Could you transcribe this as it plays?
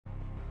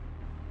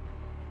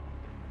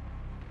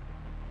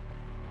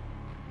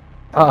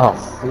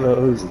Oh, no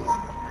Uzi.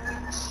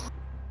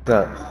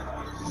 That.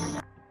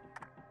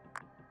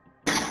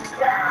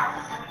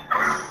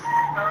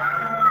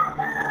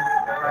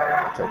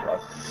 Take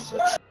off.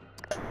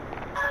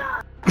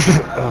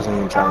 I wasn't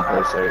even trying to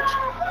play search.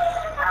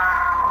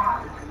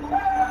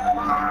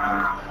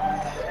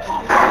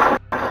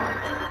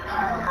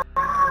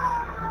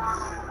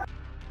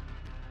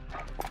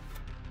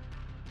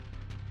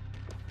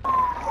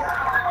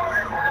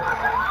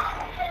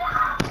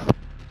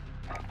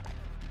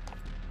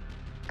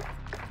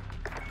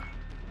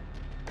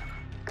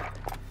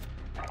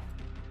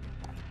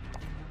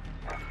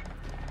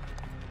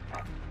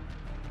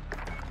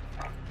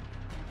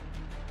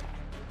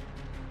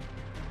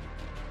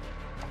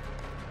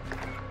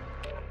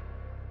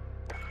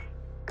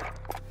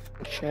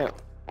 Shit.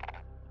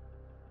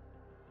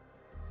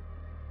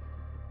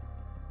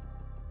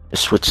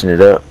 Just switching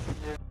it up.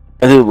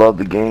 I do love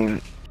the game.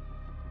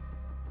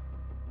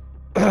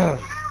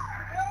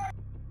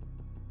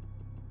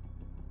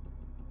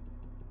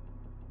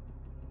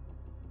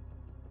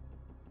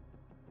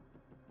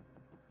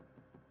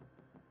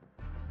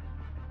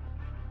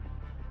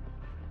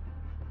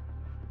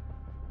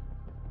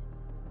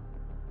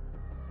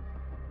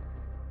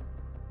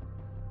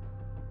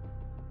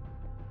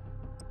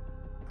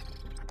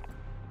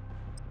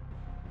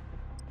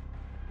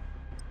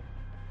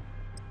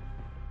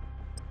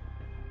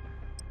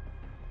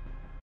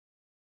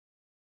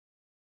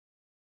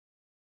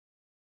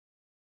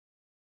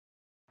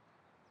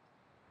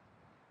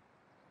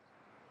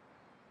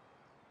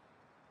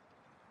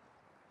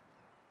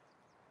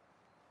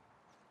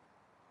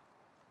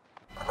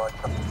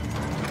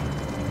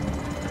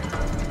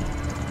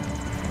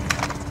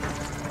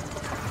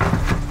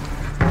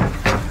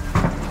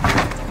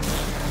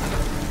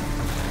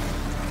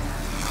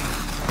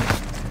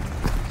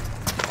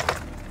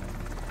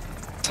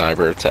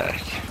 Cyber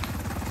attack.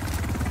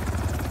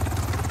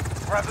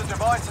 Grab the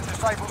device and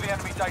disable the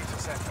enemy data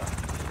center.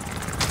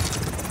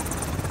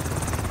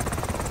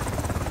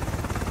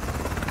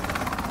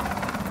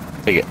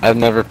 Okay, I've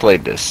never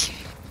played this.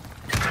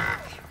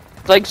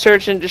 It's like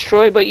search and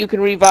destroy, but you can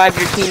revive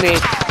your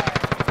teammates.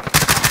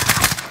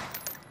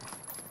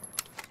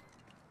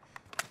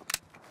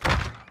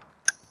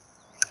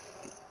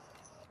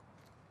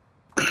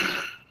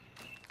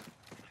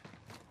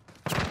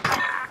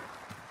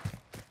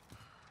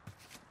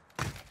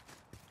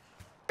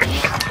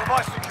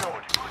 Device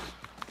secured.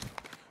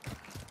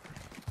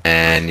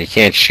 And you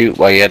can't shoot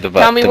while you have the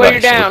device. Tell me where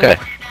you're down. Okay.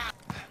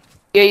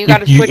 Yeah, you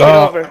gotta switch it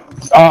over.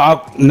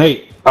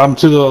 Nate, I'm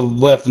to the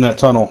left in that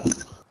tunnel.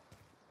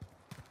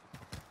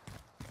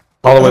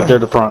 All the way up there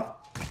to the front.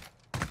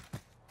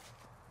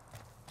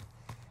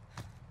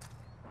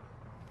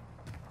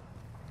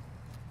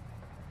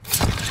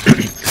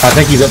 I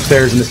think he's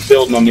upstairs in this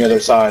building on the other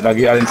side. I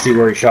didn't see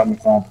where he shot me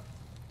from.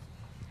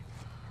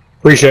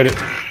 Appreciate it.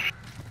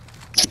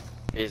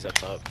 He's up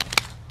top.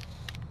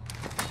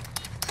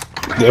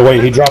 Yeah,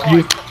 wait, he dropped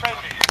you?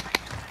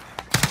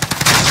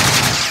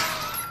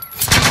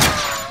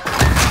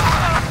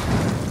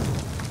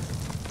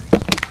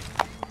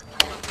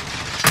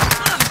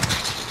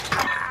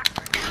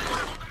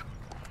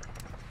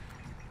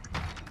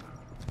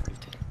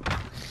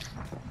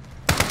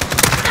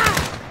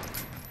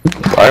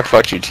 Why the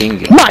fuck your team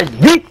get?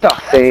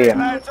 Maldita sea!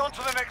 Lads, on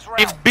to the next round.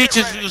 You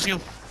bitches use you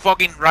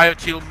fucking riot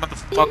shield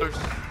motherfuckers.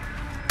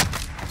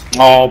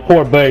 Oh,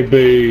 poor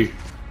baby.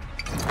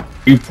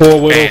 You poor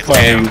little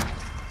thing.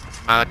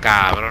 Más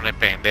cabrones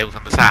pendejos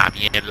usando esa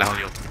mierda,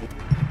 jodido.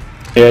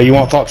 Yeah, you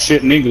want to talk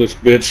shit in English,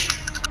 bitch.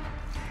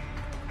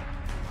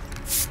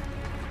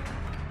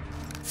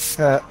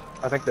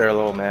 I think they're a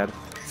little mad.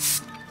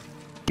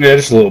 Yeah,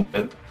 just a little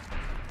bit.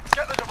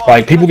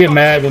 Like, people get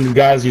mad when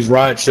guys use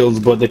riot shields,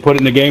 but they put it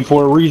in the game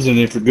for a reason.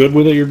 If you're good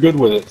with it, you're good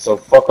with it. So,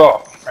 fuck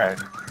off. Right.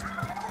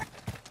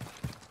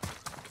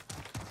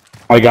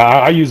 Like,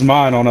 I use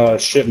mine on a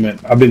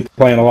shipment. I've been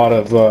playing a lot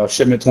of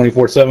shipment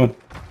 24/7.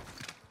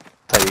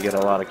 That's how you get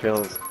a lot of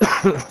kills.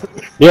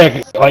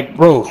 Yeah, like,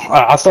 bro,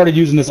 I started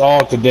using this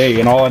all today,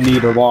 and all I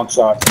need are long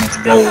shots, and it's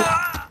gold.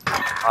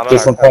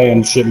 Just from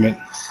playing shipment.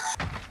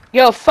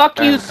 Yo, fuck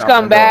you,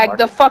 scumbag.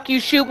 The fuck you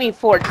shoot me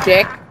for,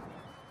 dick?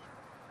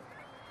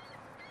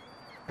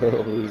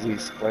 Little Uzi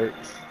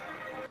splits.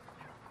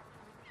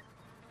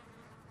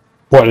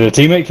 What, did a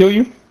teammate kill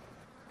you?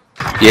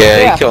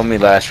 Yeah, he killed me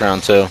last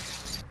round too.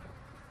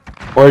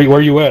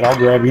 Where you at? I'll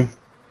grab you.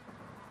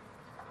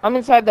 I'm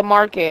inside the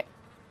market.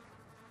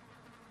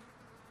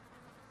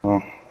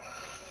 Oh.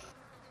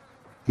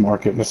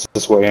 Market,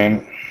 this way,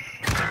 ain't it?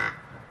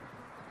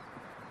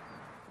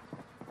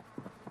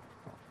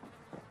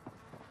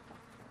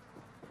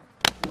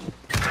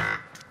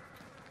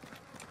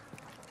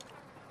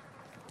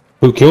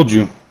 Who killed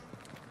you?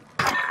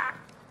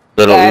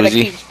 Little Guy that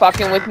Uzi. keeps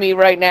fucking with me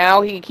right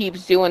now, he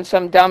keeps doing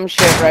some dumb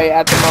shit right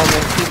at the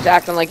moment. Keeps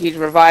acting like he's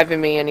reviving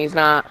me and he's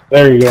not.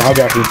 There you go, I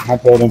got you. I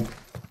told him.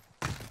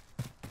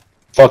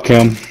 Fuck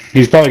him.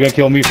 He's probably gonna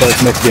kill me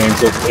first next game,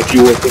 so if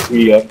you would pick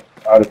me up,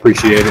 I'd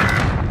appreciate it.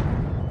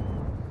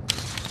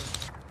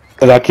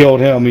 Cause I killed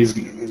him,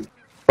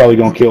 Probably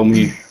gonna kill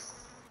me.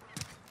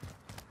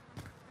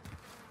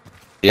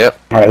 Yep.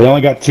 Alright, they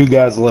only got 2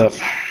 guys left.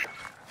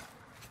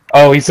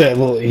 Oh, he said,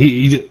 well,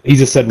 he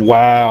just said,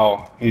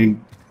 wow.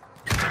 And,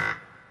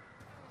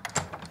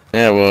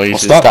 Yeah, well, you well,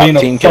 should stop stop being a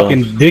team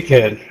fucking killing.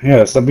 dickhead.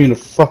 Yeah, stop being a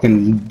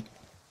fucking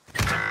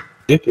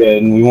dickhead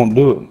and we won't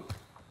do it.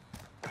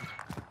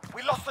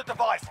 We lost the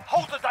device.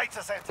 Hold the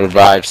data center.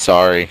 Revive,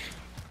 sorry.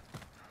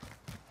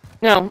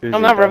 No, Who's I'm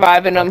your not dog?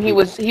 reviving him. He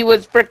was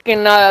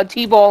freaking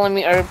T-balling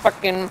me or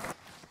fucking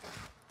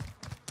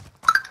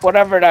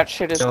whatever that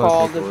shit is Killing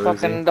called. people,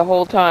 Fucking Uzi. the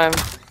whole time.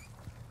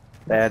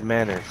 Bad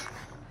manners.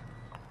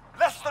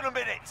 Less than a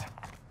minute.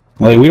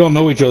 Like, we don't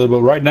know each other,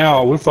 but right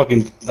now, we're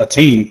fucking a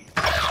team.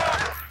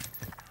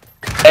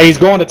 Hey, he's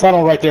going to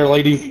tunnel right there,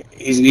 lady.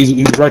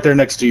 He's right there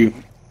next to you.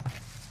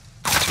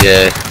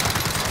 Yeah.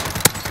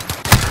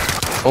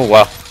 Oh,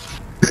 wow.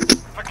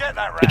 Forget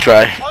that round. Good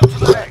try. On to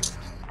the next.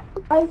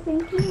 I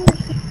think he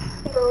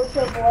goes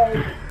of like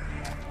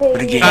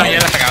they Ah,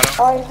 mierda, cabrón.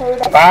 I heard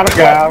About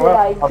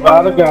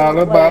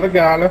a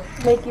gala.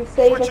 make you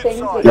say the Switch things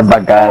inside. that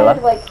About gala.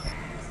 said, like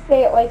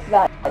say it like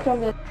that.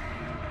 Something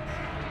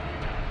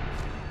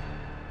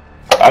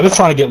I'm just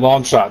trying to get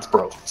long shots,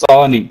 bro. That's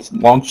all I need.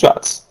 Long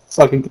shots.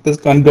 So I can get this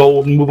gun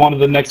gold and move on to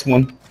the next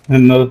one.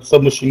 And the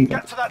submachine gun.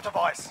 Get to that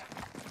device.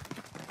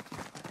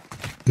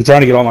 I'm trying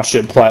to get all my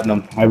shit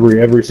platinum.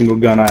 Every single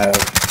gun I have.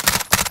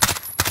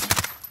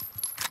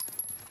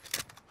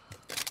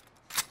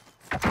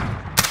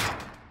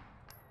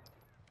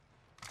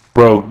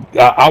 Bro,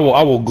 I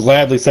will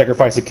gladly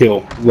sacrifice a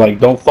kill. Like,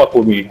 don't fuck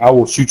with me. I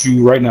will shoot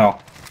you right now.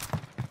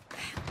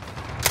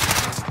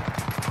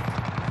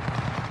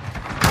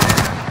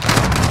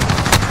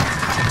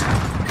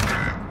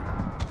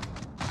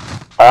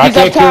 He's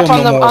up top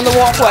on the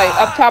walkway.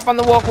 Up top on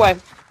the walkway.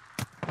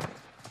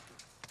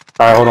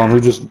 Alright, hold on. Who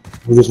just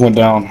went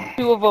down?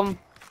 2 of them.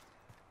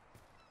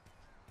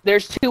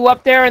 There's 2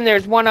 up there, and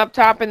there's 1 up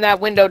top in that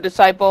window,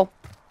 Disciple.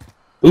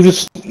 Who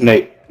just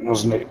Nate? It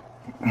was Nate.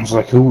 I was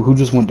like, who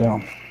just went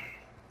down?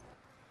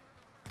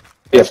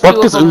 Yeah, fuck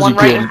 2 this of them, 1 Uzi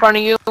right kid. in front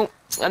of you,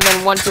 and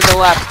then 1 to the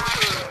left.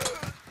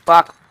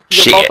 Fuck.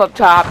 You're Shit. both up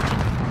top.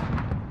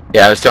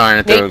 Yeah, I was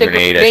trying to throw a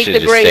grenade. I Nate should the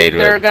have just Great. stayed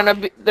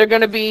with They're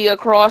gonna be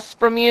across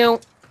from you.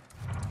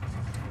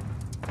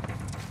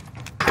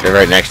 They're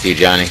right next to you,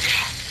 Johnny.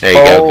 There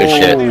you go, good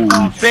shit. En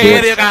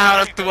serio,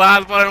 cabrón. Tú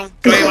vas a poner un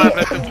claim al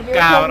frente de un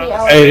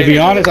cabrón. Hey, to be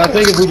honest, I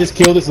think if we just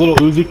kill this little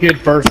Uzi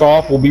kid first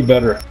off, we'll be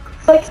better.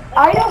 like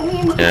I don't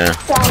mean to Yeah.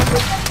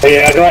 sound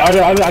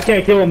Yeah, I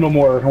can't kill him no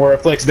more, where it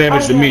inflicts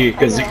damage to me,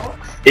 because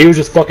he was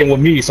just fucking with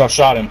me, so I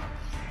shot him.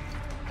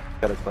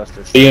 Got a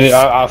cluster. And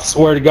I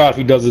swear to God, if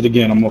he does it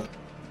again, I'm gonna...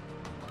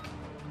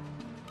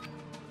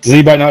 Does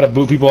anybody know how to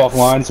boot people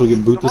offline so we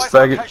can boot this Device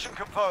faggot? location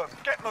confirmed.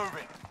 Get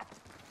moving.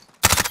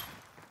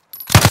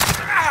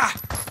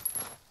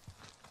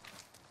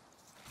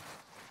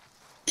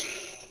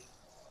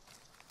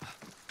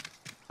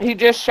 He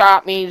just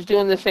shot me. He's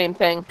doing the same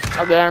thing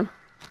again.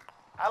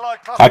 Allied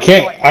cluster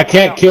I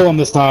can't kill him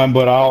this time,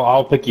 but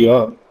I'll pick you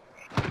up.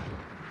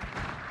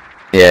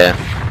 Yeah,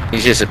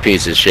 he's just a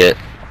piece of shit.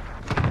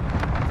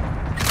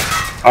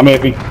 I'm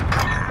happy.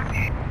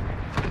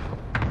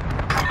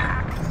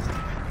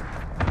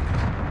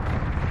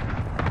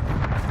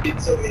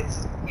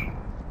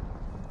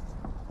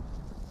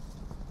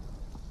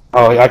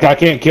 Oh, I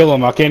can't kill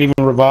him. I can't even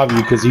revive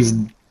you because he's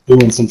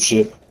doing some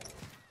shit.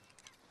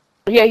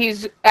 Yeah,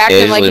 he's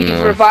acting like Easily he's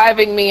more.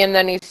 reviving me, and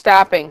then he's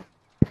stopping.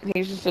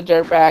 He's just a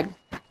dirtbag.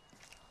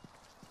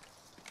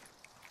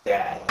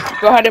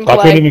 Go ahead and I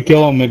couldn't play. even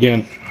kill him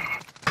again.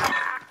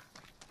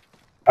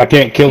 I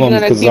can't kill He's him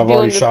gonna because keep I've doing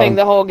already the shot thing him.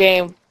 the whole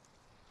game.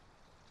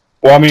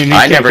 Well, I mean, he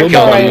I can't never kill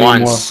killed nobody him anymore.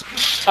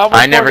 once. I'll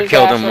I record never his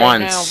killed ass him right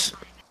once.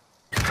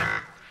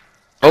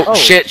 Oh,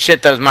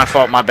 shit, that was my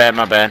fault, my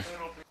bad.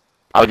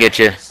 I'll get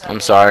you. I'm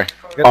sorry.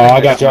 Oh,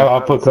 I got you.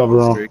 I'll put cover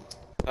on.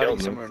 Kill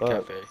him,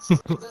 fuck.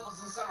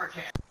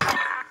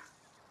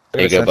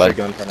 There you go, bud.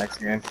 Gun for next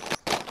game.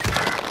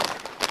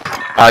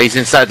 Oh, he's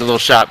inside the little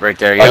shop right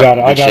there. I Yep, got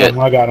it. I good got shit. him.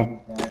 I got him.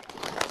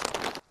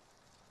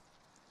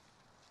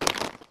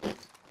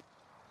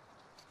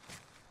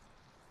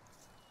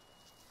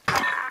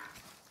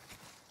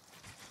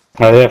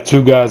 They have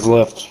 2 guys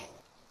left.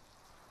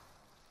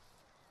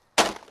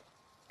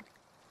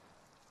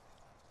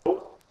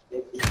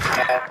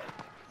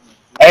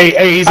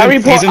 Hey, he's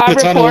in the I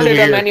tunnel over reported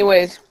him here.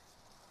 anyways.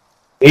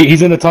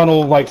 He's in the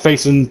tunnel, like,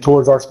 facing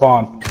towards our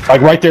spawn.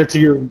 Like, right there to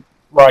your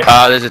right.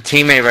 There's a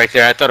teammate right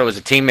there. I thought it was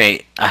a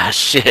teammate. Ah,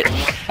 shit.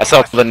 I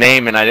saw the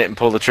name and I didn't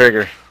pull the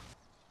trigger.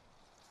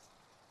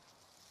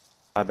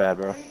 My bad,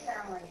 bro. I'm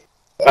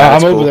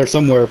that's over cool. there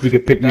somewhere if you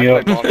could pick me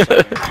up.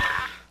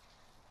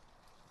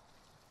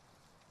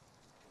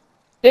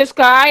 This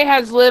guy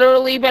has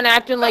literally been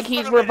acting like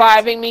he's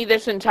reviving me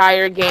this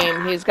entire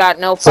game. He's got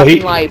no So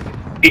fucking life.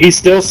 He's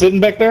still sitting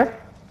back there?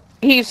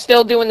 He's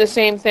still doing the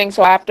same thing,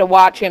 so I have to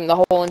watch him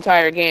the whole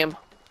entire game.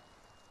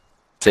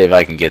 See if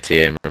I can get to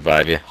you and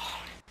revive you.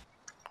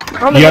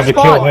 I'm You in have the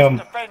to kill spawn. him.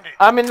 Defend it.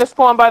 I'm in the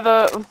spawn by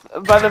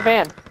the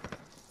van.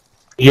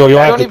 You'll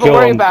have Don't to even kill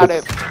worry him. about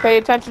it. Pay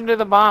attention to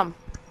the bomb.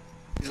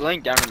 He's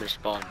laying down in their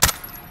spawn.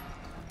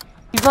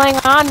 He's laying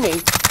on me.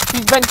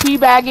 He's been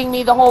teabagging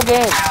me the whole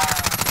game.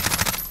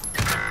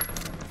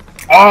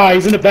 Ah,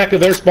 he's in the back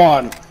of their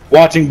spawn,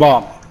 watching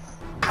bomb.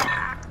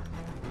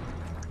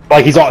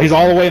 Like he's all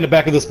the way in the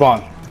back of the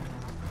spawn.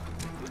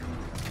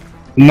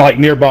 Like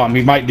near bomb,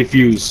 he might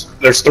defuse.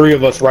 There's 3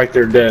 of us right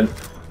there dead.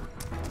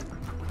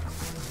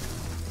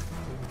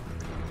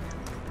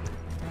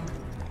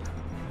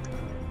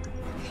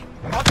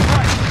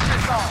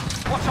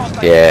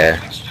 Yeah.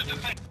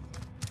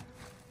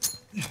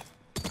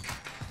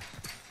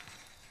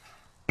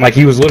 Like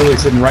he was literally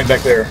sitting right back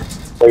there,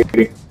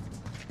 waiting,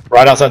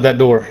 right outside that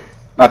door.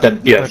 Not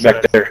that, yeah,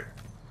 back there.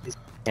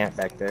 Can't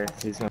back there.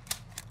 He's gonna...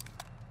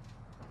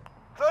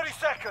 30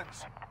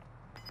 seconds.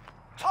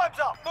 Time's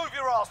up. Move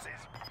your asses.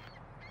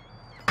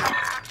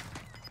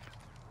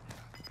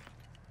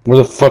 Where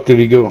the fuck did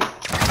he go?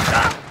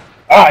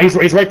 Ah,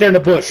 he's right there in the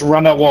bush,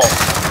 around that wall.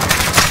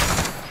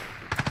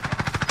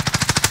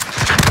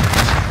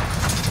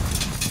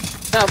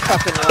 No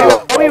fucking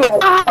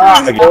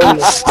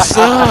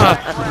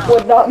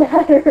Would not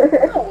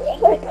matter.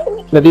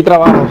 Le di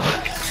trabajo.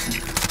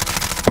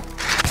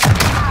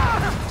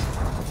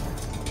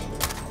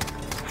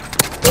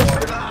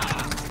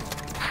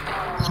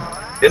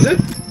 Is it?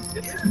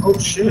 Oh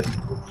shit.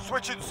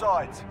 Switching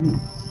sides.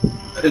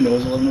 I didn't know it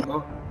was 11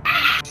 o'clock.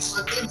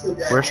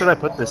 Where should I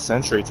put this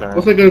sentry turn?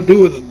 What's that gonna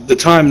do with the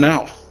time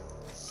now?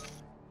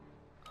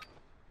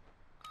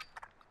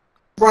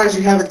 Surprised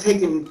you haven't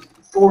taken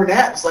 4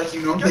 naps like you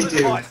Get normally the do.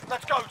 device.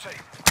 Let's go, team.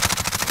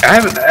 I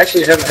haven't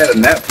had a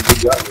nap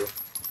since we got here.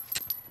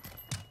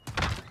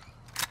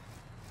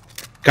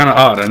 Kind of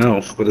odd, I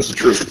know, but it's the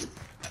truth.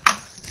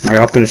 Alright,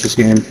 I'll finish this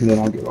game and then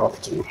I'll get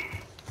off too.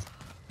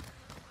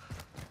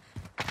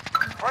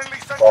 Friendly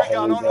sentry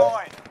gun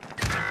online.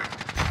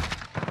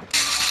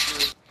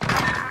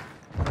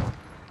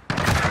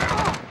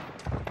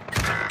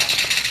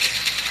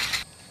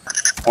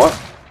 What?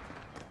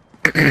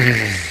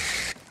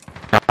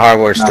 A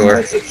hardware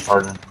store.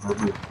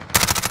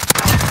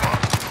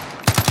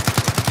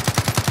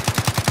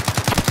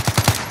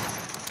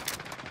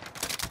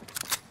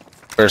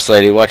 First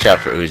lady, watch out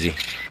for Uzi.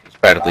 He's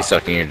practically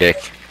sucking your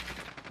dick.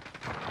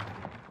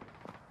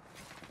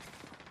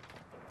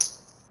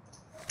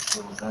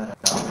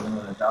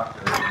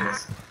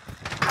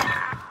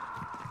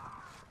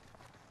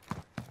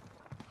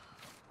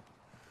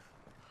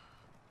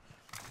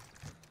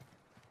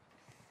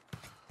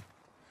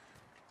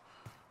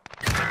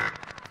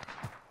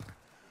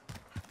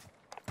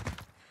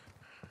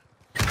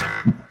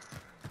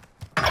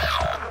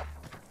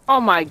 Oh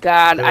my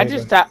god, I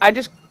just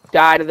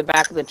died in the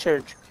back of the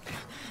church.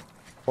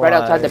 Right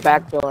outside the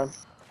back door.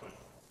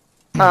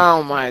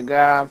 Oh my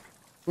god.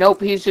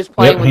 Nope, he's just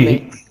playing with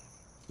me.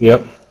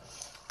 Yep.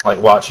 Like,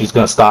 watch, he's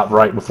gonna stop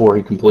right before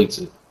he completes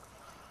it.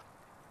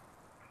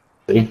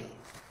 See?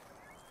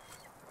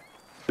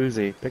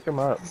 Uzi, pick him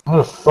up. What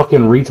a fucking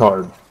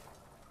retard.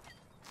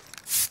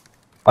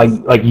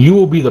 Like you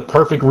will be the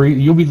perfect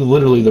you'll be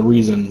literally the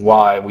reason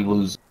why we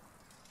lose.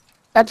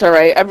 That's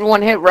alright.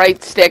 Everyone hit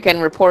right stick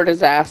and report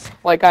his ass,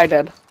 like I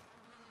did.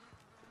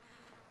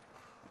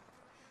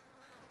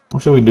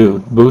 What should we do?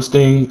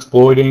 Boosting,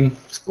 exploiting,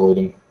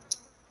 exploiting.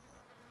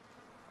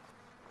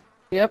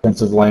 Yep.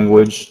 Offensive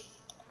language.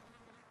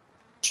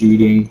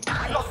 Cheating.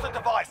 We lost the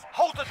device.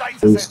 Hold the data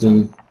center.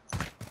 Boosting.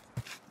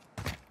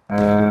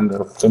 And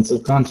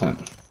offensive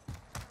content.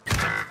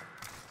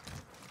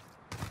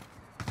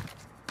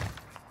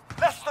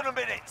 Less than a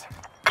minute.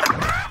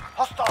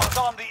 Hostiles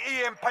on the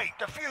EMP.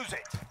 Defuse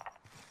it.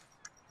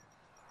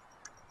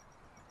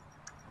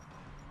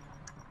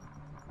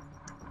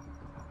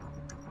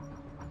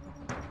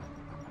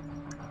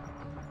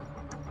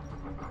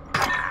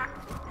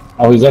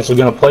 Oh, he's actually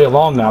going to play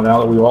along now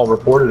that we've all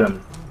reported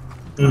him.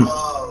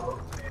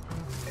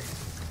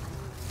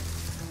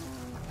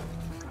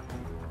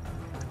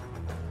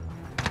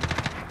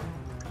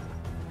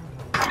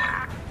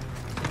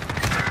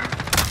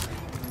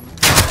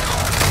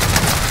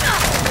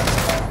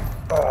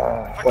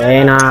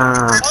 Buena.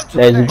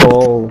 Let's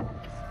go.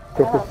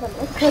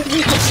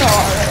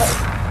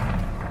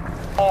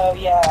 Oh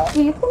yeah.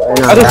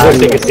 I just wish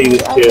they could see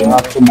this kid,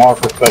 not from our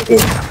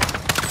perspective.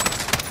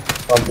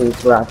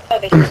 Something's rough. Oh,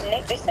 they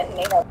sent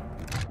NATO.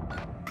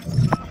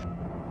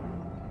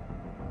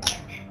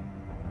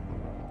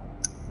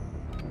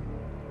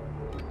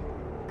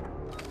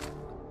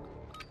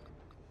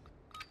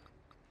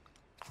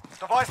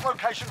 Device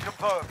location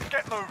confirmed.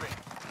 Get moving.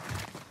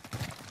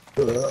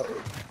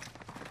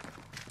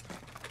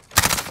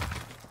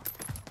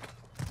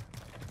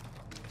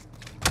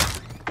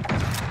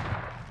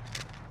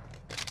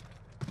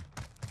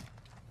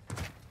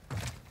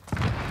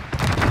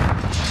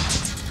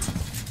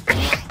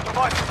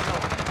 Device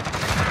confirmed.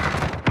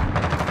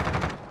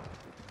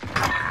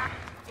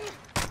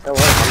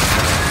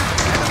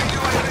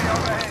 UAV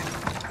overhead.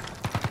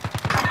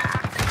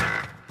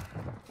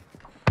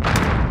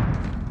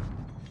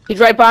 He's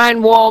right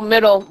behind wall,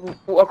 middle,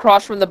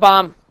 across from the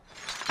bomb.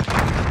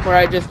 Where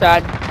I just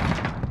died.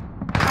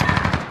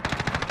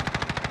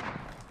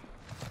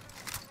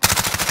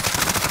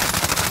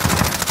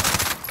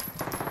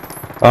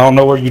 I don't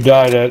know where you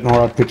died at, or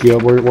I'll pick you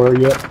up. Where are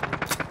you at? I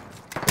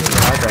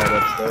died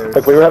upstairs.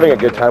 Like we were having a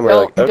good time. We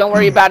were like, Don't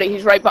worry about it.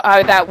 He's right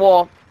behind that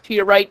wall. To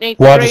your right, Nate.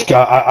 Well, Straight?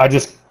 I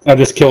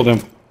just killed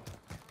him.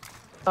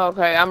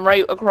 Okay, I'm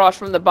right across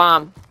from the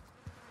bomb.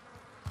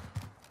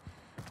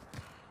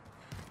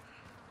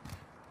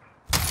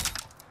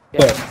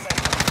 Yeah.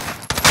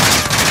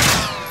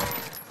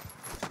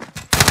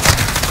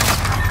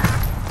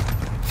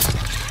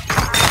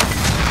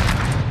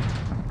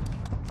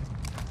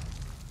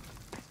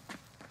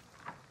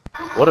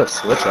 What a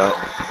switch up.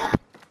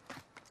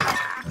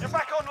 You're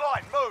back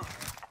online. Move.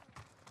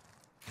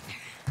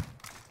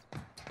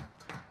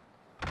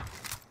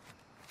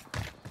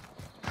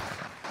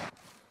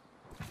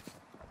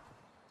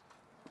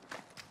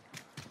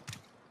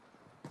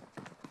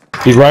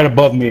 He's right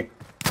above me.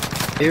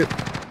 Dude.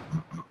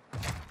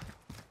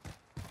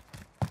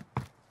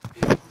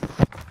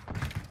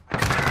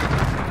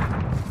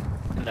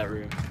 In that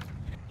room.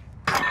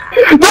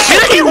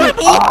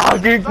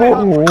 qué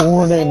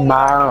cojones,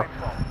 mano.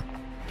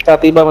 Esta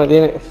tipa me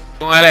tiene.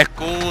 Con el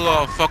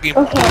escudo, fucking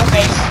Okay.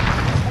 pussy.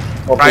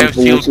 Riot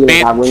Shield,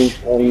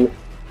 bitch.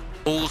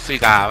 Pussy,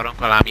 cabrón,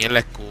 con la mierda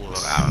escudo,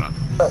 cabrón.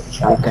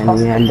 Ay, qué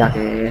mierda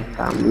que es,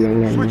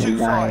 también es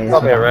mierda es.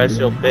 Okay, Red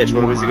Shield, bitch.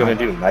 What was he gonna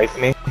do? Knife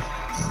me?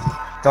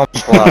 Don't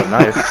pull out a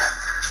knife.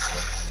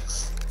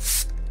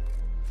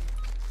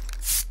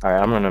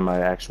 Alright, I'm running my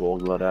actual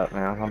loadout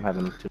now. I'm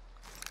having to.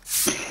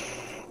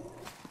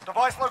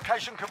 Device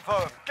location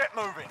confirmed. Get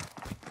moving.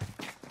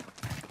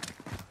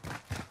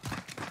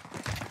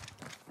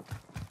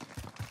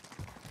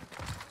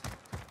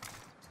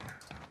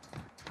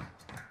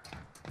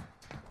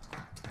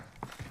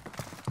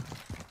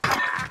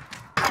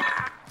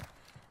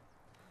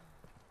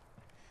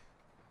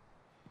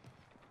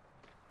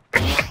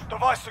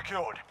 Device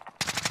secured.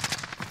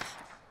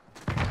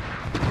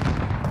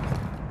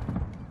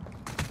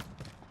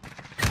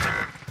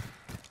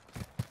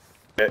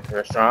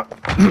 Restaurant.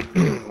 Let me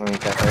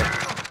get there.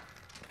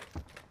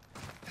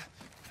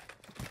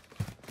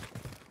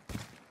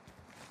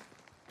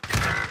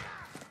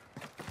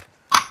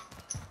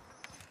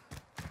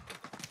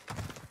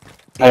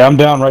 Hey, I'm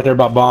down right there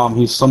by bomb.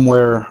 He's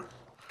somewhere.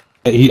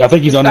 I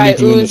think he's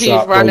underneath you in the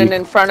shop. Uzi's running lady.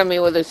 in front of me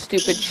with a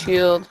stupid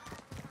shield.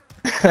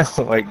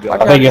 Oh my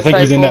god. I think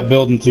he's in that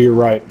building to your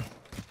right.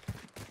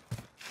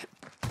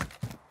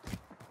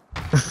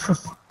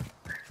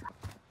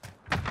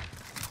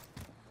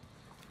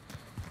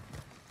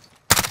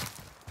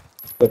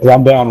 Look,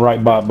 I'm down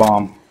right by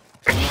bomb.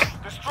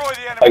 Destroy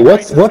the enemy.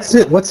 Like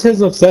what's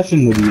his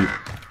obsession with you?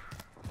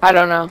 I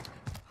don't know.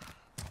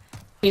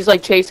 He's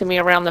like chasing me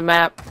around the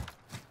map.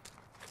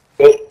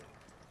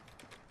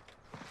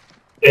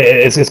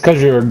 It's because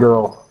you're a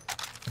girl.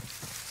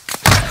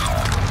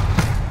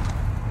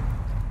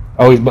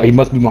 Oh, he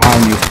must be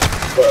behind you.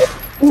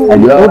 It's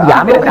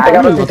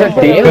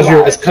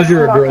because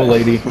you're a girl,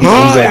 lady. He's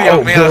like,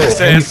 Dios mío,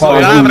 se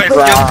subió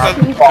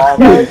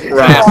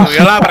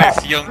la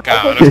presión,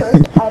 cabrón.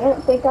 I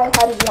don't think I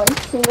had one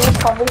single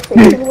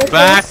conversation with her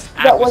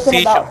that wasn't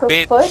about her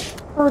foot,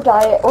 her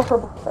diet, or her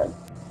boyfriend.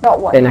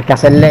 Not one. Tienes que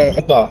hacerle.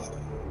 What the?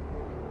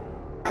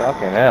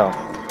 Fucking hell.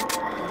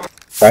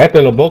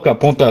 Cállate la boca,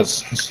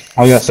 puntas.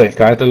 How you say?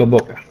 Cállate la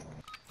boca.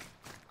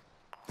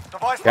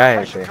 Device Cállate.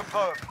 location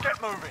confirmed.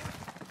 Get moving.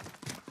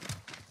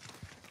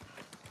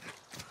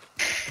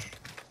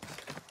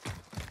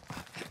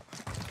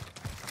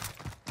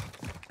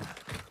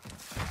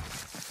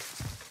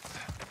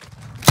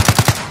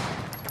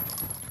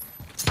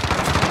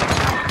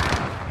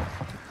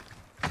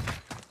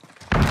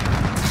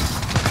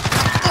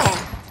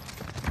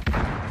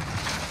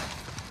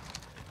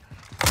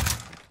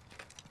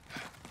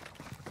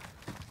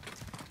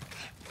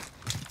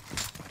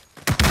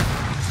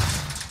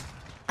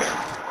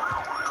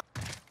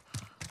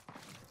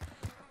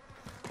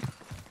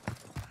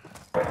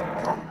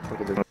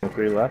 Look at the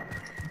 3 left.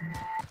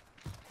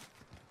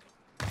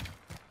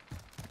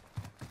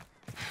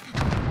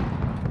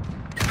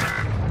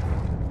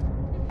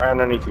 Right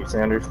underneath you,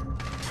 Sanders.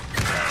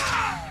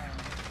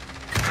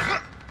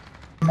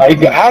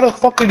 How the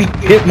fuck did he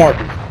hit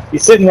Marcus?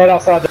 He's sitting right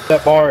outside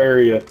that bar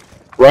area,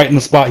 right in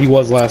the spot he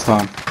was last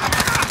time.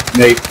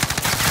 Nate,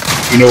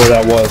 you know where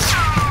that was.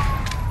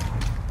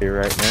 You're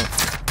right, man.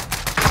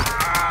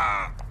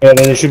 Yeah,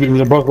 they should be.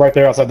 They're both right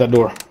there outside that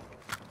door.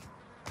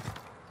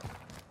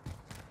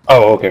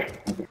 Oh, okay.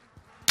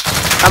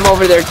 I'm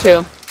over there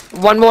too.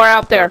 One more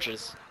out there. To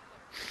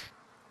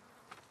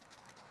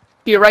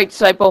your right,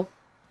 Disciple.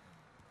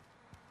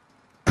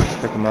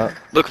 Pick him up.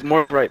 Look,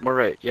 more right, more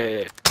right. Yeah,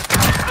 yeah.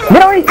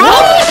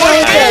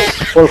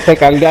 Por fe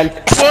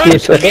cargar. Y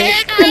eso es.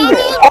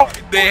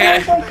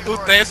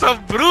 Ustedes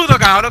son brutos,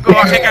 cabrón, ¿cómo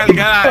vas a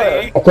cargar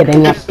ahí? Es que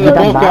tenía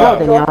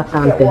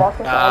bastante.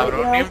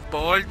 Cabrón, no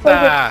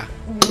importa.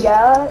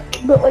 Yeah,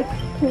 but like,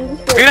 can you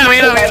just Mira,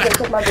 mira, mira.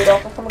 take my boot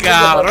off and someone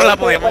Cabrón, la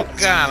podemos like,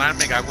 calar,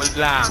 me cago en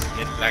la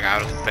mierda,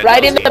 cabrón.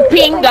 Right in the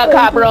pinga, if she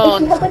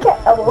cabrón. has like an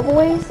Ella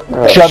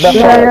voice, Shut the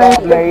fuck like,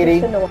 up,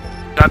 lady.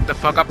 Shut the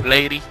fuck up,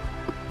 lady.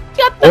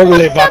 Shut the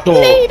Órale, fuck up, vato.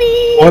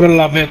 lady.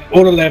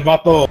 Órale,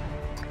 vato.